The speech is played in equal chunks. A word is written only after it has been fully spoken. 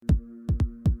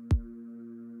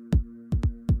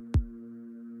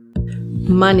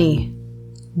money,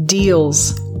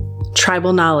 deals,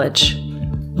 tribal knowledge,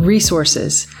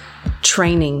 resources,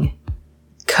 training,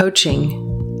 coaching,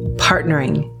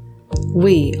 partnering.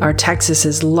 We are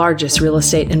Texas's largest real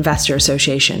estate investor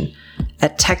association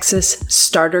at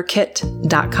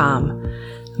TexasStarterKit.com.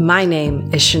 My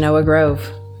name is Shanoa Grove.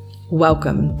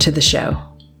 Welcome to the show.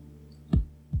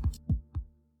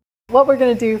 What we're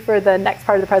going to do for the next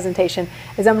part of the presentation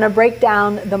is I'm going to break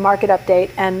down the market update.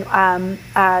 And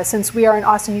since we are in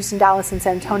Austin, Houston, Dallas, and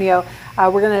San Antonio,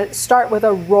 we're going to start with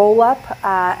a roll-up.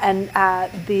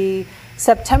 The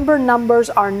September numbers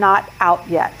are not out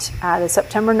yet. The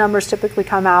September numbers typically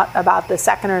come out about the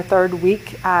second or third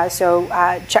week. So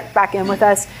check back in with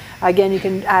us. Again, you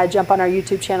can jump on our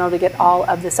YouTube channel to get all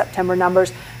of the September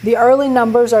numbers. The early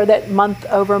numbers are that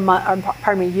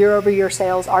year-over-year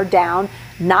sales are down,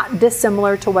 not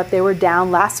dissimilar to what they were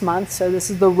down last month. So this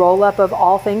is the roll-up of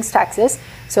all things Texas.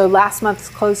 So last month's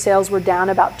closed sales were down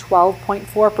about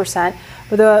 12.4%.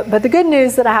 But the good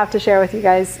news that I have to share with you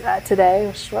guys today,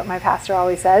 which is what my pastor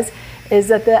always says, is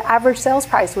that the average sales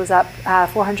price was up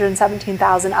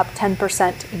 $417,000, up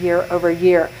 10% year over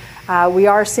year. We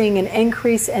are seeing an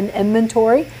increase in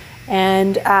inventory,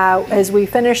 and as we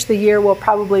finish the year, we'll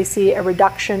probably see a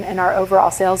reduction in our overall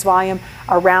sales volume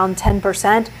around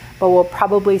 10%, but we'll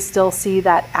probably still see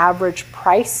that average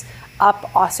price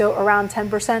up also around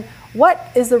 10%.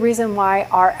 What is the reason why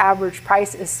our average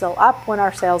price is still up when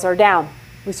our sales are down?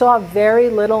 We still have very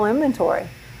little inventory.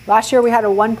 Last year we had a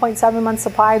 1.7 month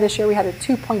supply. This year we had a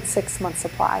 2.6 month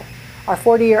supply. Our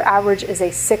 40-year average is a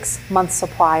 6-month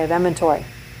supply of inventory.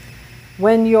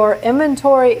 When your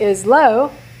inventory is low,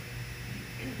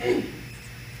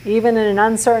 even in an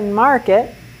uncertain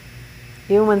market,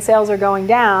 even when sales are going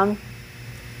down,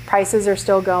 prices are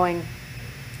still going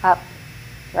up,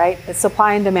 right? It's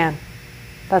supply and demand.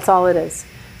 That's all it is.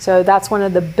 So that's one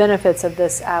of the benefits of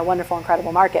this wonderful,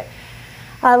 incredible market.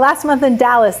 Last month in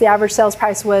Dallas, the average sales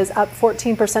price was up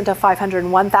 14% to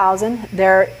 $501,000.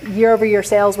 Their year-over-year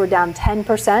sales were down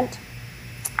 10%.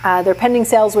 Their pending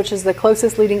sales, which is the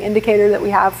closest leading indicator that we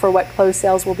have for what closed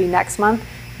sales will be next month,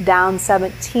 down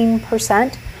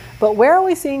 17%. But where are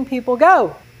we seeing people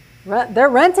go? They're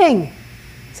renting.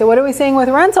 So what are we seeing with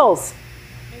rentals?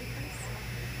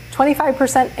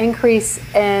 25% increase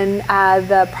in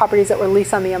the properties that were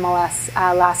leased on the MLS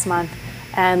last month.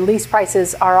 And lease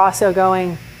prices are also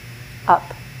going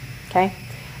up, okay?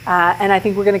 And I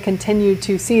think we're going to continue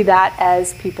to see that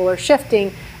as people are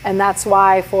shifting. And that's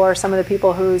why for some of the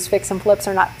people whose fix and flips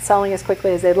are not selling as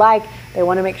quickly as they'd like, they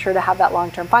want to make sure to have that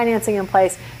long-term financing in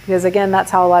place, because again,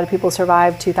 that's how a lot of people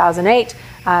survived 2008.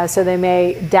 So they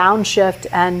may downshift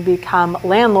and become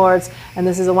landlords. And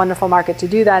this is a wonderful market to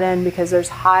do that in, because there's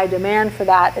high demand for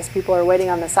that as people are waiting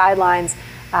on the sidelines.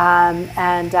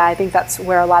 And I think that's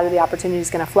where a lot of the opportunity is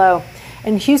going to flow.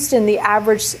 In Houston, the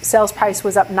average sales price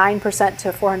was up 9%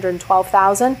 to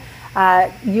 $412,000.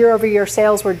 Year-over-year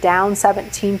sales were down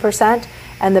 17%,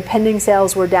 and the pending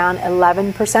sales were down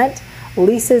 11%.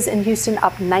 Leases in Houston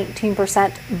up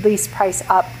 19%, lease price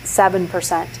up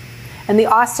 7%. In the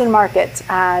Austin market,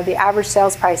 the average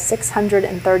sales price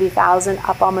 $630,000,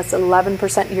 up almost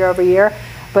 11% year-over-year,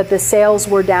 but the sales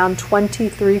were down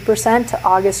 23% to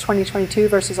August 2022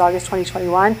 versus August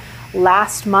 2021.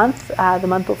 Last month, the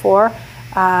month before,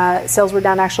 sales were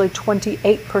down actually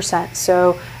 28%.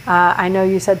 So I know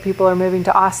you said people are moving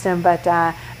to Austin, but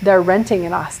they're renting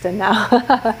in Austin now.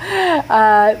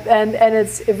 and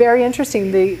it's very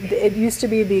interesting. It used to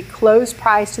be the closed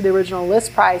price to the original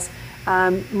list price.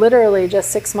 Literally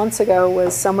just 6 months ago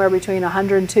was somewhere between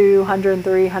 102,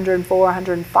 103, 104,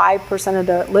 105% of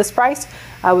the list price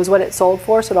was what it sold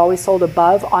for. So it always sold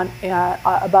above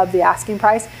the asking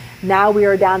price. Now we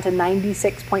are down to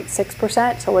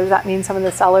 96.6%. So what does that mean? Some of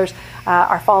the sellers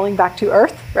are falling back to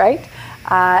earth, right?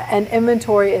 And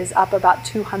inventory is up about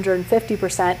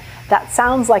 250%. That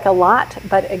sounds like a lot,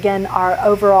 but again, our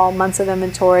overall months of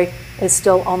inventory is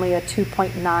still only a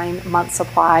 2.9 month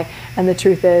supply. And the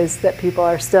truth is that people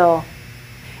are still.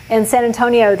 In San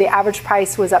Antonio, the average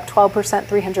price was up 12%,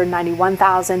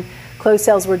 $391,000. Closed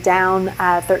sales were down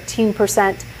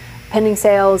 13%. Pending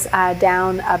sales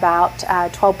down about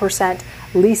 12%.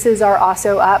 Leases are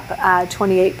also up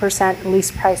 28%.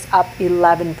 Lease price up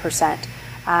 11%.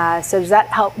 So does that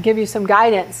help give you some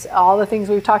guidance? All the things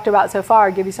we've talked about so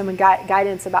far give you some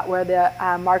guidance about where the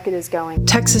market is going.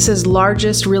 Texas's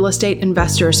largest real estate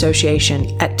investor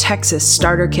association at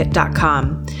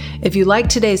TexasStarterKit.com. If you like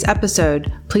today's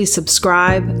episode, please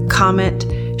subscribe, comment,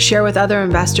 share with other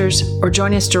investors, or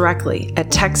join us directly at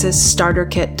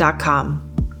TexasStarterKit.com.